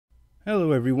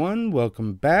Hello everyone,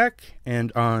 welcome back,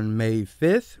 and on May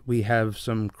 5th we have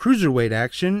some cruiserweight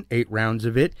action, 8 rounds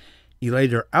of it.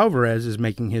 Eleider Alvarez is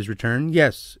making his return,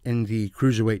 yes, in the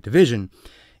cruiserweight division.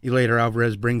 Eleider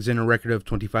Alvarez brings in a record of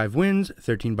 25 wins,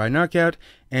 13 by knockout,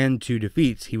 and 2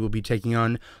 defeats. He will be taking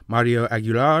on Mario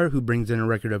Aguilar, who brings in a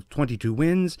record of 22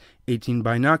 wins, 18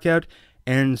 by knockout,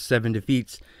 and 7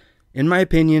 defeats. In my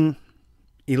opinion,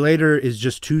 Eleider is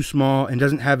just too small and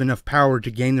doesn't have enough power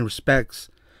to gain the respects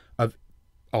of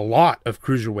a lot of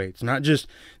cruiserweights, not just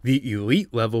the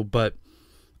elite level, but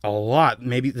a lot,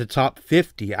 maybe the top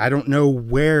 50. I don't know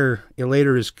where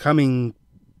Eleider is coming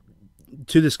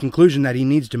to this conclusion that he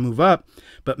needs to move up,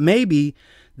 but maybe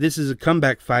this is a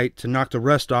comeback fight to knock the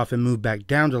rust off and move back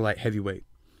down to light heavyweight.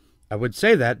 I would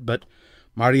say that, but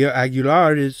Mario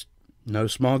Aguilar is no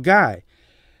small guy.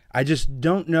 I just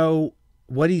don't know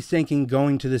what he's thinking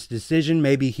going to this decision.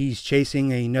 Maybe he's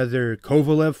chasing another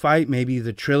Kovalev fight, maybe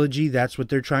the trilogy, that's what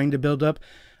they're trying to build up.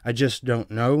 I just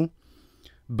don't know.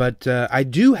 But I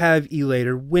do have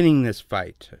Eleider winning this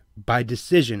fight by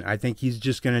decision. I think he's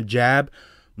just going to jab,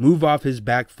 move off his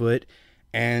back foot,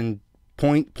 and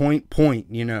point,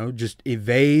 just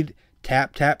evade,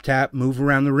 tap, tap, tap, move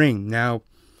around the ring. Now,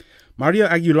 Mario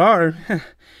Aguilar,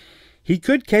 he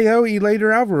could KO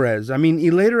Eleider Alvarez. I mean,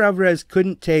 Eleider Alvarez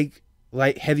couldn't take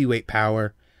light heavyweight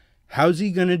power. How's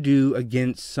he going to do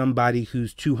against somebody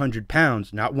who's 200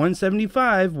 pounds? Not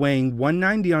 175, weighing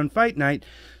 190 on fight night.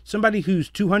 Somebody who's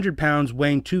 200 pounds,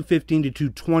 weighing 215 to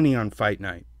 220 on fight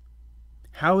night.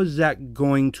 How is that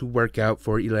going to work out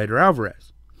for Eleider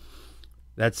Alvarez?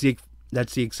 That's the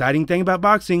exciting thing about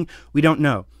boxing. We don't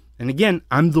know. And again,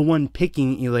 I'm the one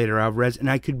picking Eleider Alvarez, and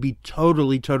I could be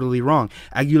totally wrong.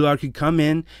 Aguilar could come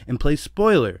in and play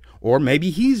spoiler, or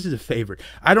maybe he's the favorite.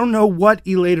 I don't know what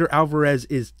Eleider Alvarez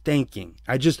is thinking.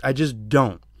 I just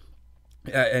don't.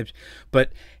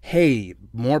 But hey,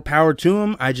 more power to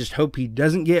him. I just hope he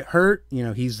doesn't get hurt. You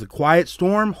know, he's the quiet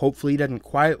storm. Hopefully he doesn't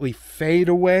quietly fade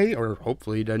away, or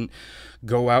hopefully he doesn't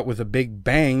go out with a big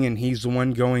bang and he's the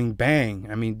one going bang.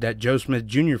 I mean, that Joe Smith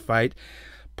Jr. fight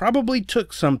probably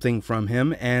took something from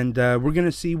him, and we're going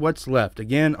to see what's left.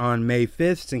 Again, on May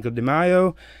 5th, Cinco de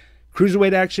Mayo,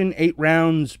 cruiserweight action, 8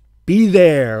 rounds. Be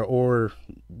there or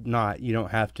not. You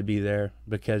don't have to be there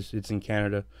because it's in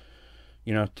Canada.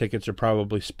 You know, tickets are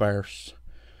probably sparse.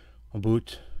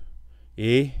 About?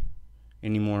 Eh?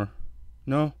 Anymore?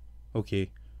 No?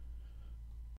 Okay.